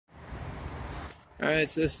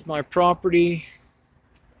Alright, so this is my property.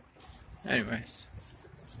 Anyways.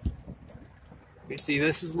 You can see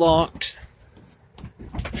this is locked.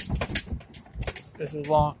 This is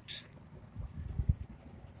locked.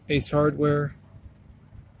 Ace Hardware.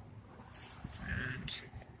 And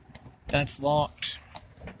that's locked.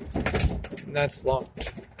 And that's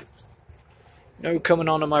locked. No coming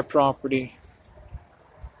onto my property.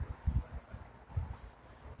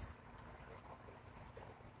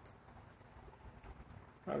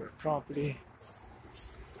 Private property.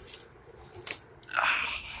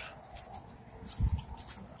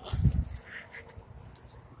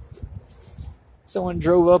 Someone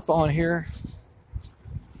drove up on here.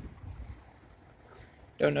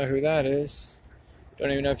 Don't know who that is.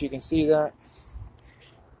 Don't even know if you can see that.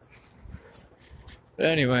 But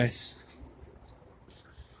anyways.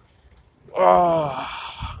 Oh,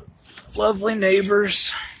 lovely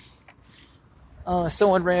neighbors.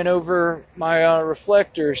 Someone ran over my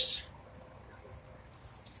reflectors.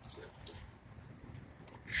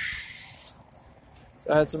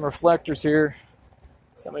 So I had some reflectors here.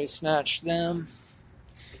 Somebody snatched them.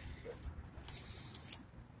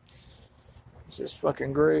 It's just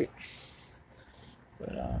fucking great.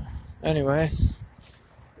 But anyways.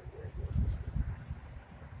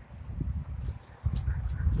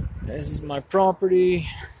 This is my property.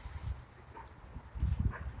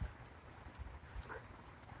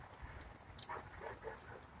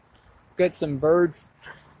 Got some bird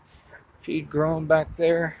feed growing back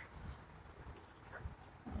there.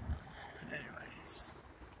 Anyways.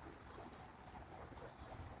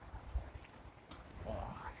 Wow.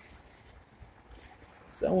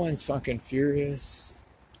 Someone's fucking furious.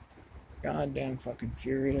 Goddamn fucking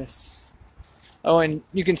furious. Oh, and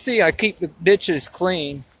you can see I keep the ditches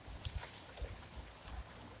clean.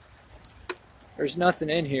 There's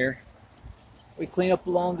nothing in here. We clean up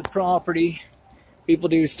along the property. People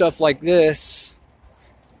do stuff like this.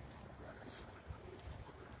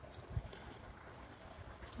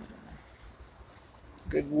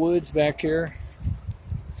 Good woods back here.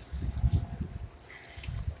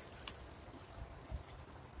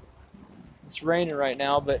 It's raining right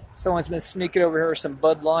now, but someone's been sneaking over here with some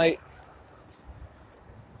Bud Light.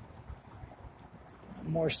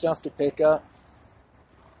 More stuff to pick up.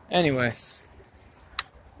 Anyways,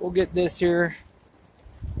 we'll get this here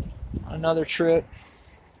on another trip.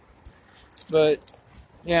 But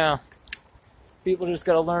yeah, people just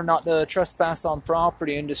got to learn not to trespass on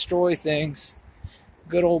property and destroy things.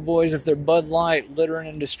 Good old boys with their Bud Light littering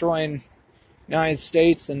and destroying the United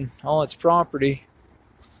States and all its property.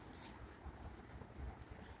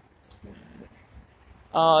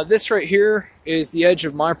 This right here is the edge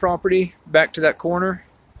of my property, back to that corner.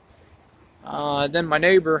 Then my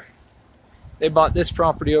neighbor, they bought this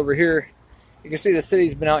property over here. You can see the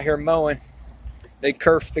city's been out here mowing. They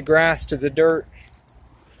kerfed the grass to the dirt.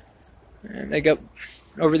 And they got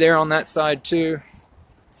over there on that side too.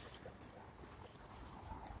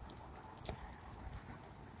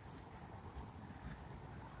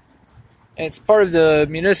 And it's part of the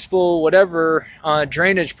municipal whatever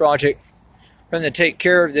drainage project for them to take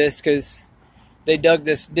care of this because they dug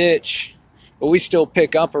this ditch. But we still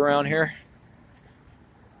pick up around here.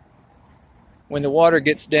 When the water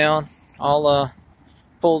gets down, I'll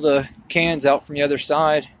pull the cans out from the other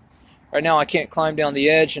side. Right now I can't climb down the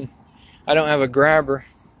edge and I don't have a grabber.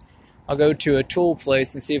 I'll go to a tool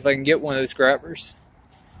place and see if I can get one of those grabbers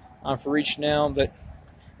for reaching down. But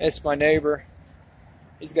it's my neighbor.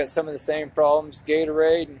 He's got some of the same problems.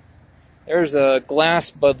 Gatorade. And there's a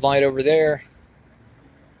glass Bud Light over there.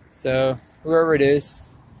 So whoever it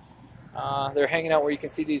is, they're hanging out where you can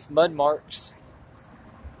see these mud marks.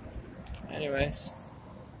 Anyways.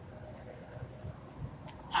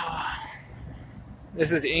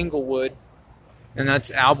 This is Englewood, and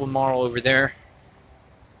that's Albermarle over there.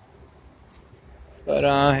 But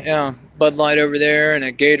yeah, Bud Light over there and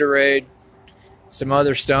a Gatorade, some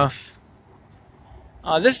other stuff.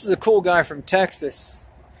 This is a cool guy from Texas.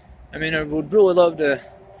 I mean, I would really love to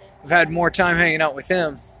have had more time hanging out with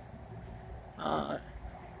him. I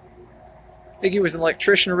think he was an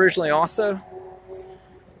electrician originally also.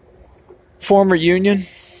 Former union.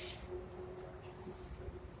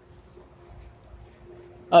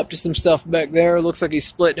 Up to some stuff back there. Looks like he's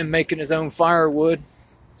splitting and making his own firewood.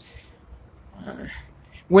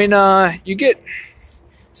 When you get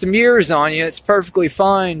some years on you, it's perfectly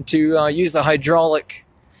fine to use a hydraulic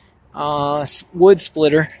wood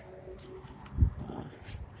splitter.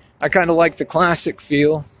 I kind of like the classic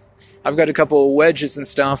feel. I've got a couple of wedges and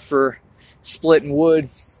stuff for splitting wood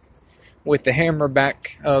with the hammer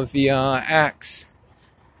back of the axe.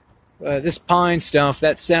 This pine stuff,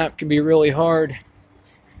 that sap can be really hard.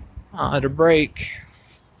 to break.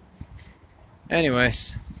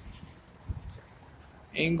 Anyways,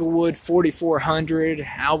 Englewood 4400,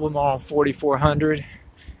 Albermarle 4400.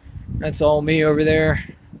 That's all me over there.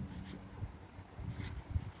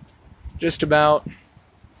 Just about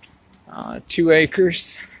 2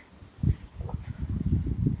 acres.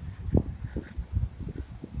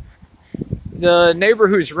 The neighbor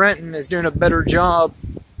who's renting is doing a better job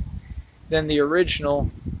than the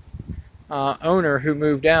original owner who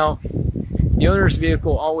moved out. The owner's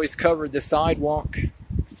vehicle always covered the sidewalk,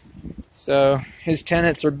 so his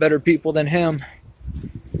tenants are better people than him.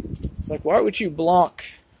 It's like, why would you block,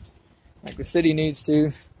 like the city needs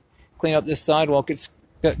to clean up this sidewalk? It's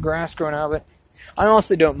got grass growing out of it. I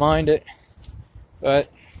honestly don't mind it, but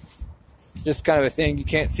just kind of a thing. You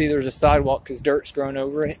can't see there's a sidewalk because dirt's growing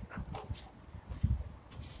over it.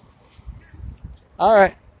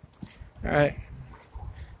 Alright,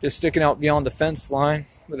 just sticking out beyond the fence line,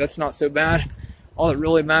 but that's not so bad. All that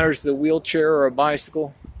really matters is a wheelchair or a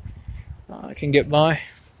bicycle. I can get by.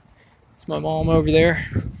 It's my mom over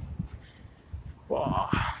there. Wow.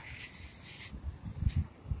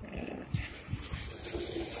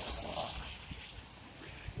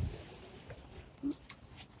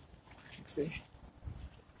 Let's see.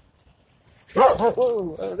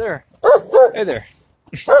 Whoa, over there. Hey there.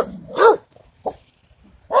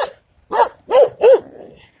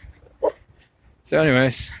 So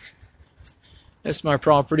anyways, that's my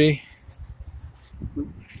property.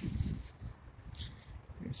 You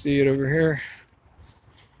can see it over here.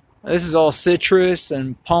 This is all citrus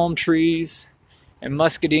and palm trees and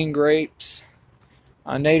muscadine grapes,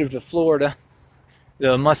 native to Florida.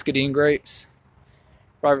 The muscadine grapes,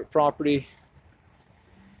 private property.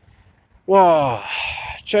 Wow,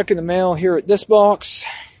 checking the mail here at this box.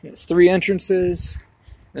 It's 3 entrances.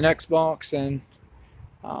 The next box, and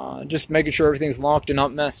just making sure everything's locked and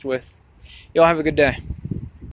not messed with. Y'all have a good day.